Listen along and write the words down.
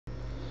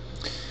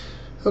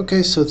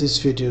Okay, so these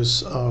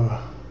videos are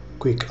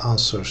quick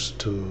answers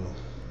to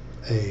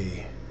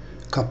a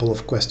couple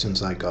of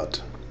questions I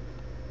got.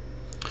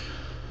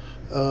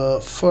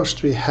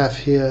 First we have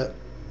here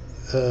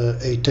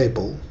a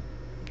table,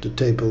 the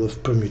table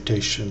of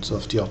permutations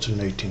of the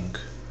alternating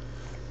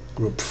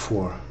group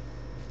 4.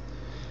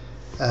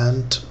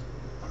 And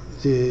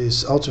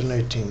this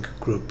alternating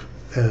group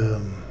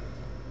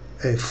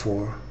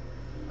A4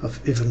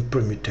 of even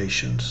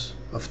permutations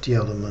of the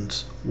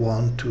elements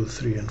 1, 2,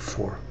 3 and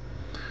 4.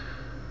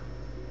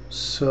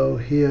 So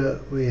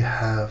here we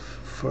have,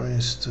 for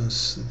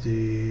instance,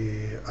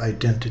 the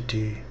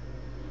identity,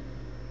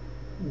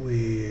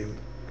 we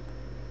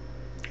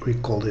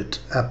call it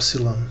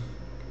epsilon,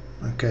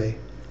 okay,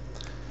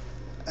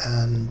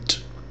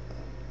 and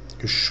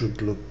you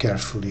should look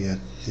carefully at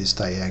this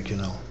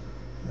diagonal,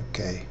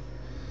 okay.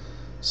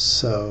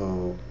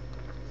 So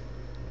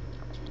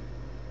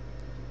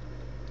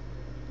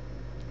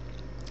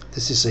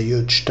this is a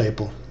huge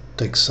table,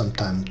 takes some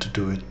time to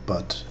do it,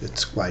 but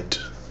it's quite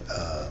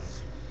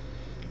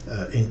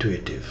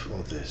intuitive,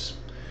 all this.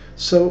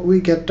 So we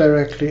get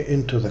directly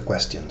into the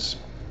questions.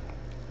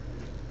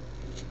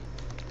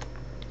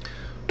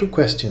 Two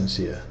questions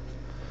here.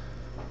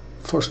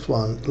 First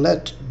one,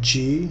 let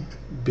G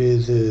be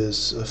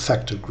this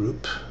factor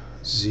group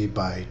Z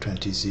by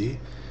 20Z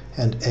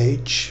and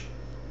H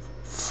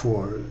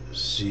for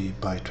Z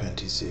by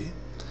 20Z.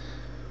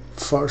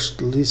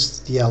 First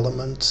list the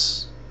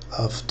elements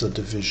of the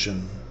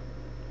division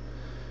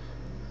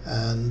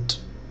and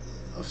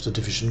of the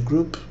division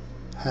group,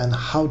 and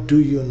how do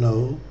you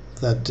know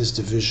that this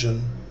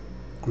division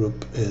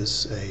group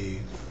is a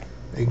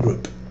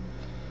group?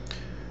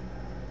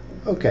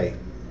 Okay,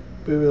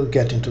 we will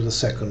get into the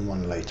second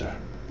one later.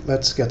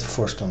 Let's get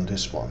first on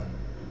this one.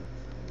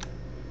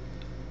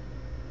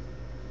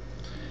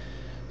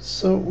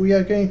 So we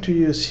are going to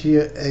use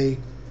here a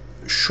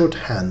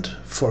shorthand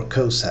for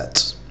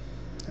cosets,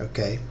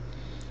 okay?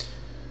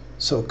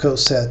 So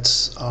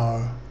cosets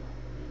are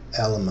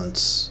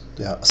elements,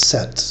 they are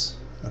sets,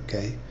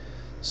 okay?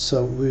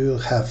 So we will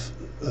have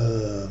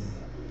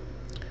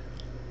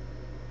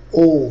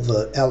all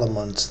the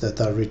elements that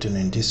are written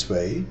in this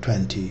way,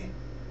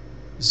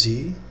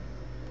 20Z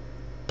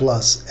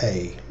plus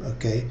A,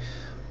 okay?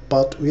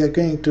 But we are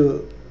going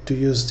to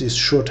use this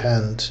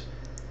shorthand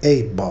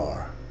A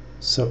bar.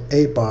 So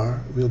A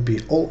bar will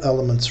be all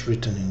elements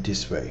written in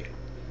this way.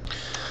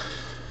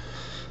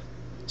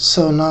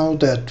 So now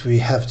that we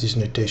have this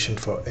notation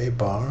for A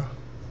bar,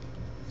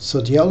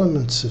 so the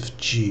elements of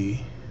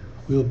G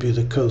will be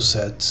the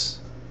cosets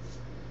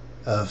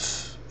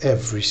of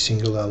every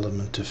single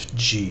element of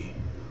G,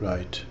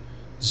 right?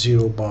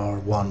 0 bar,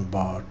 1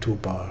 bar, 2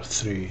 bar,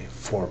 3,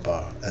 4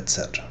 bar,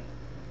 etc.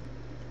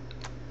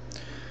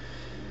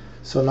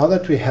 So now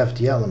that we have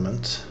the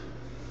element,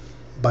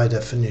 by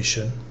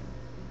definition,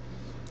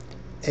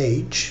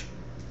 H,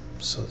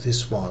 so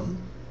this one,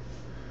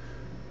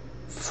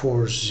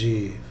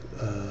 4Z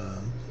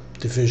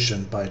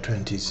division by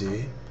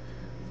 20Z,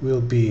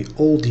 will be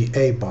all the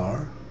A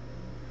bar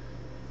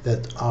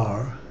that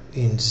are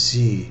in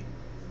Z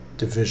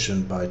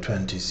division by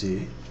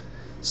 20Z,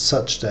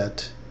 such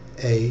that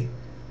A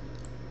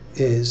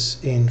is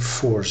in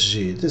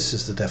 4Z. This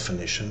is the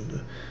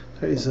definition.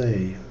 There is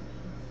a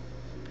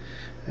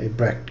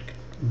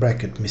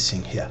bracket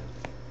missing here.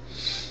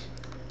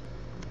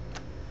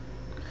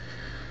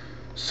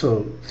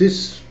 So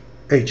this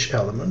H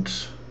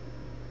element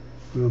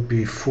will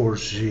be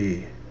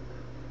 4Z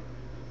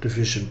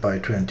division by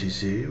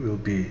 20Z, will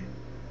be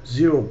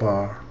 0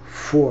 bar,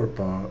 4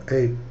 bar,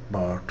 8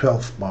 bar,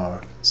 12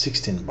 bar,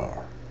 16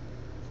 bar.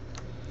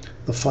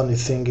 The funny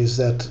thing is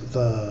that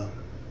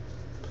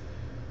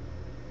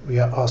we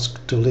are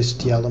asked to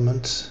list the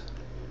elements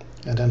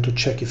and then to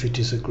check if it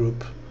is a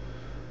group,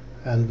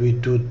 and we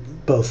do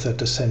both at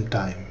the same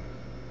time,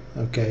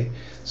 okay?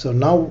 So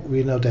now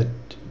we know that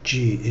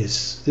G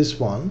is this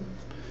one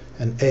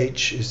and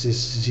H is this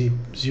Z,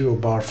 0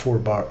 bar, 4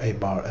 bar, A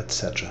bar,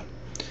 etc.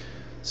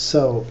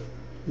 So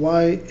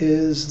why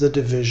is the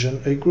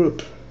division a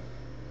group?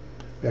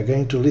 We are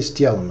going to list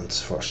the elements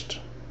first.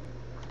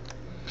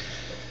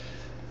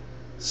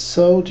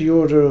 So the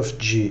order of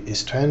G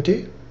is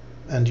 20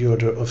 and the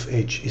order of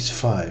H is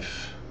 5.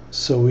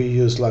 So we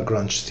use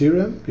Lagrange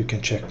theorem. You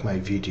can check my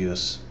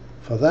videos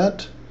for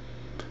that.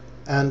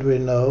 And we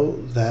know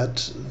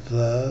that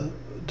the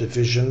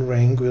division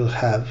ring will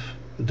have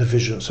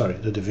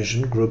the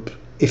division group,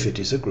 if it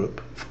is a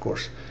group, of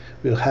course,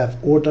 will have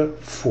order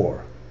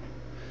 4.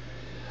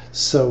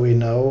 So we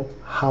know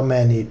how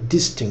many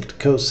distinct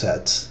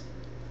cosets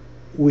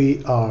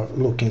we are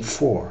looking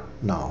for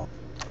now.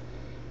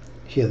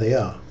 Here they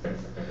are.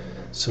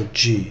 So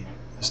G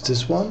is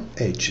this one,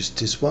 H is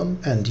this one,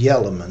 and the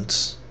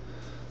elements.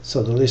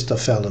 So the list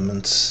of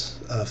elements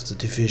of the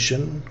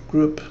division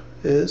group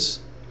is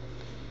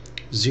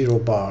 0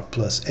 bar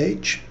plus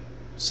H.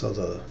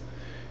 So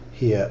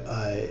here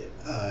I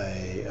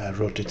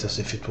wrote it as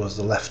if it was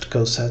the left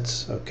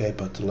cosets, okay,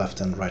 but the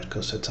left and right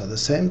cosets are the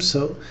same.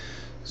 So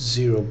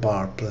 0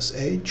 bar plus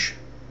H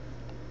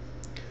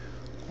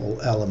all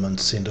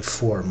elements in the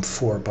form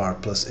 4 bar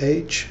plus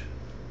h,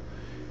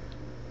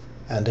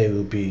 and they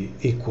will be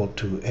equal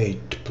to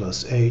 8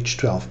 plus h,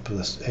 12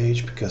 plus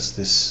h, because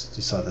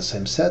these are the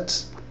same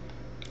sets.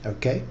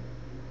 Okay,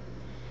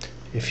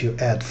 if you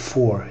add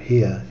 4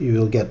 here, you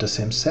will get the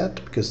same set,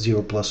 because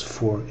 0 plus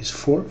 4 is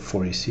 4,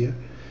 4 is here,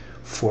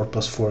 4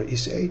 plus 4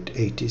 is 8,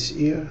 8 is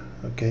here,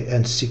 okay,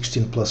 and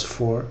 16 plus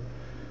 4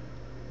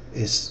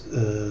 is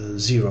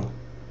 0,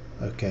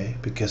 okay,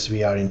 because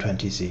we are in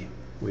 20z,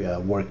 we are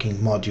working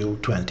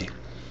module 20.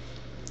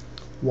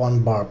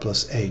 1 bar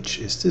plus h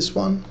is this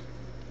one,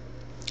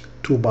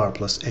 2 bar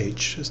plus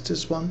h is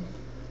this one,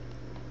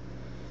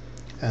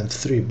 and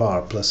 3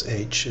 bar plus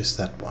h is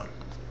that one.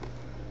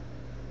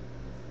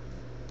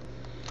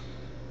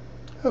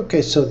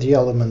 Okay, so the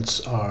elements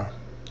are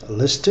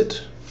listed.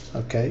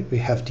 Okay, we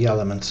have the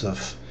elements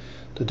of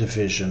the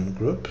division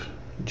group,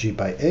 G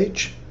by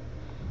H.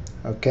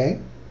 Okay.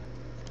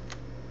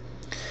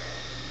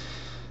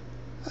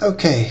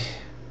 Okay,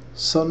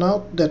 so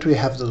now that we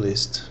have the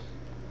list,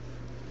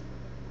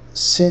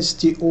 since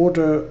the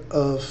order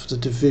of the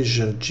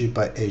division G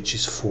by H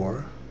is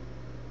 4,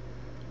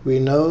 we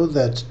know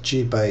that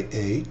G by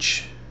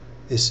H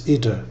is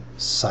either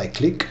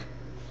cyclic,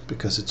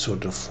 because it's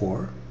order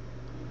 4,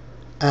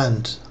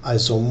 and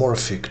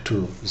isomorphic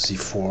to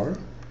Z4,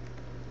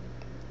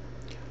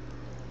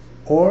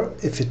 or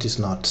if it is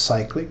not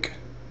cyclic,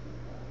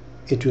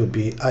 it will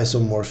be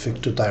isomorphic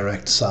to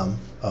direct sum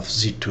of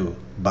Z2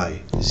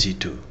 by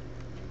Z2.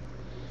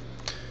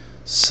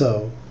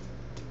 So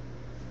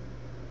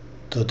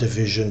the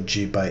division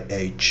G by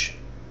H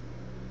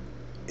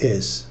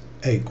is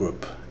a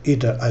group,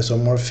 either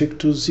isomorphic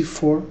to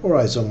Z4 or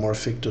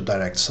isomorphic to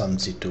direct sum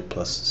Z2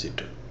 plus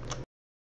Z2.